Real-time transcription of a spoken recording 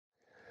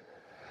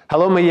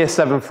Hello my Year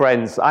 7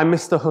 friends, I'm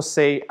Mr.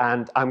 Hussey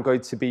and I'm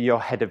going to be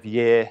your head of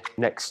year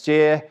next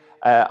year.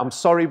 I'm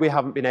sorry we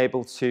haven't been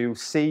able to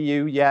see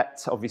you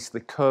yet.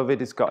 Obviously COVID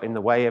has got in the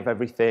way of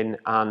everything,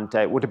 and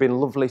it would have been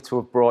lovely to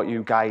have brought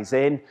you guys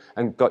in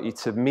and got you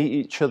to meet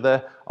each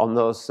other on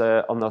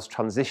those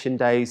transition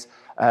days.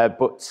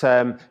 But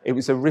it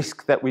was a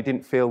risk that we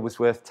didn't feel was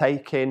worth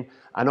taking.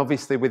 And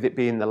obviously with it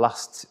being the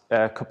last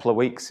couple of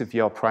weeks of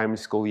your primary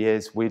school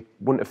years, we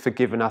wouldn't have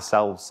forgiven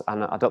ourselves,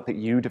 and I don't think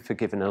you'd have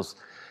forgiven us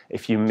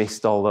if you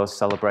missed all those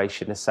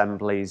celebration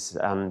assemblies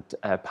and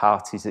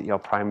parties at your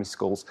primary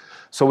schools.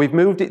 So we've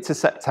moved it to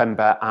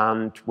September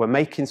and we're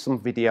making some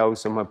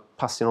videos and we're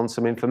passing on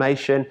some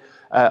information.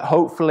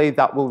 Hopefully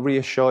that will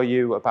reassure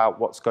you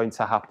about what's going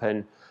to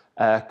happen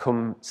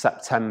come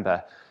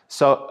September.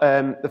 So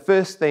the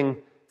first thing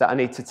that I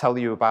need to tell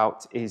you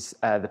about is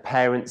the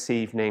parents'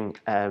 evening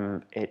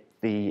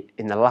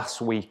in the last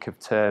week of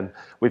term.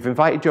 We've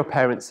invited your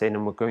parents in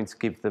and we're going to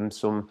give them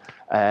some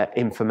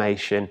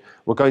information.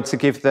 We're going to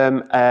give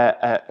them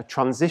a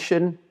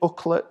transition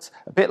booklet,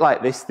 a bit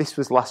like this. This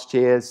was last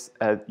year's.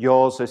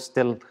 Yours are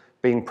still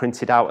being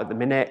printed out at the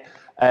minute.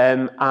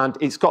 And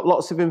it's got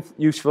lots of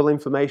useful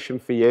information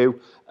for you.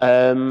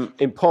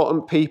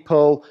 Important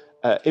people,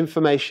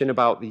 information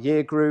about the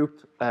year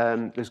group.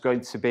 There's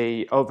going to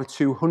be over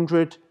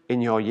 200 in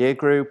your year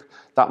group.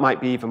 That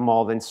might be even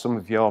more than some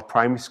of your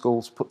primary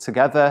schools put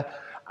together.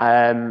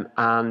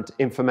 And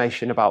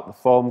information about the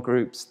form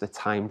groups, the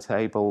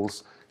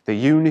timetables, the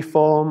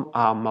uniform,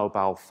 our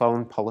mobile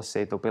phone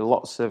policy. There'll be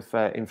lots of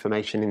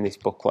information in this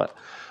booklet.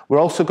 We're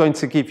also going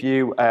to give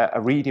you a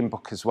reading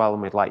book as well,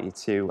 and we'd like you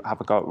to have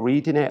a go at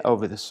reading it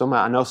over the summer.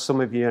 I know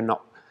some of you are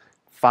not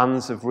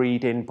fans of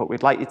reading, but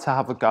we'd like you to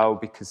have a go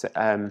because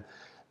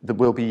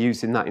we'll be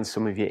using that in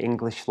some of your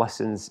English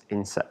lessons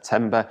in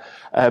September.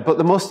 But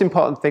the most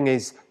important thing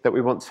is that we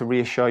want to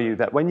reassure you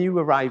that when you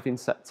arrive in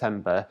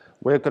September,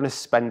 we're going to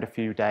spend a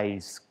few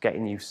days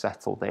getting you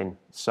settled in.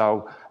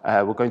 So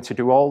we're going to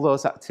do all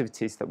those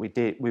activities that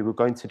we were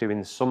going to do in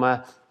the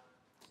summer.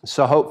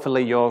 So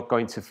hopefully you're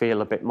going to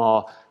feel a bit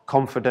more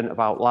confident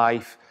about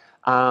life.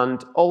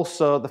 And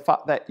also the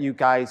fact that you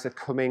guys are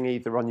coming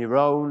either on your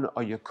own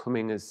or you're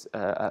coming as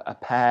a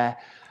pair.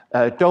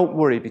 Don't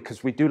worry,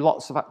 because we do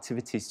lots of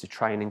activities to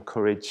try and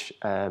encourage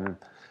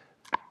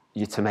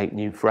you to make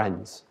new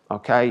friends,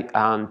 okay?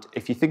 And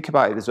if you think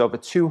about it, there's over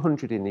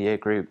 200 in the year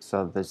group,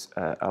 so there's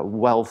a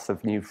wealth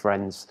of new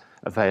friends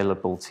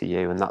available to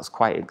you, and that's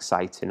quite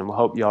exciting, and we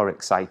hope you're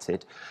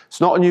excited.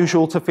 It's not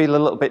unusual to feel a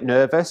little bit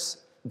nervous.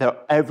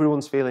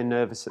 Everyone's feeling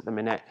nervous at the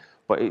minute,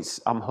 but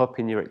I'm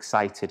hoping you're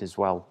excited as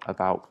well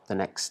about the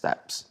next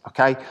steps,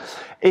 okay?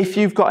 If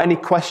you've got any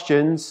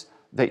questions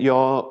that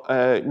you're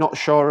not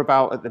sure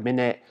about at the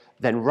minute,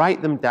 then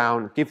write them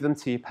down, give them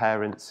to your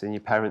parents, and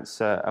your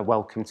parents are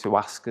welcome to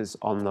ask us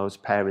on those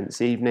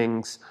parents'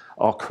 evenings,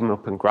 or come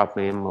up and grab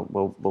me and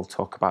we'll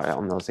talk about it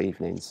on those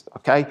evenings,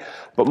 okay?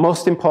 But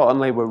most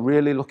importantly, we're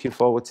really looking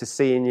forward to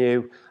seeing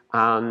you,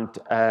 and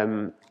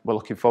we're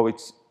looking forward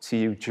to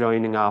you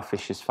joining our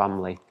Fishers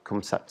family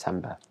come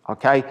September,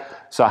 okay?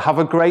 So have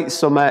a great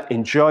summer,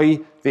 enjoy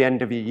the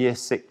end of your Year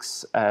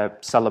 6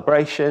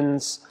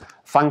 celebrations.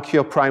 Thank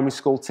your primary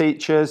school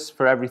teachers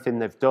for everything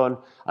they've done,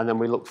 and then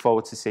we look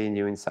forward to seeing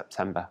you in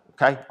September.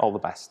 Okay, all the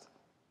best.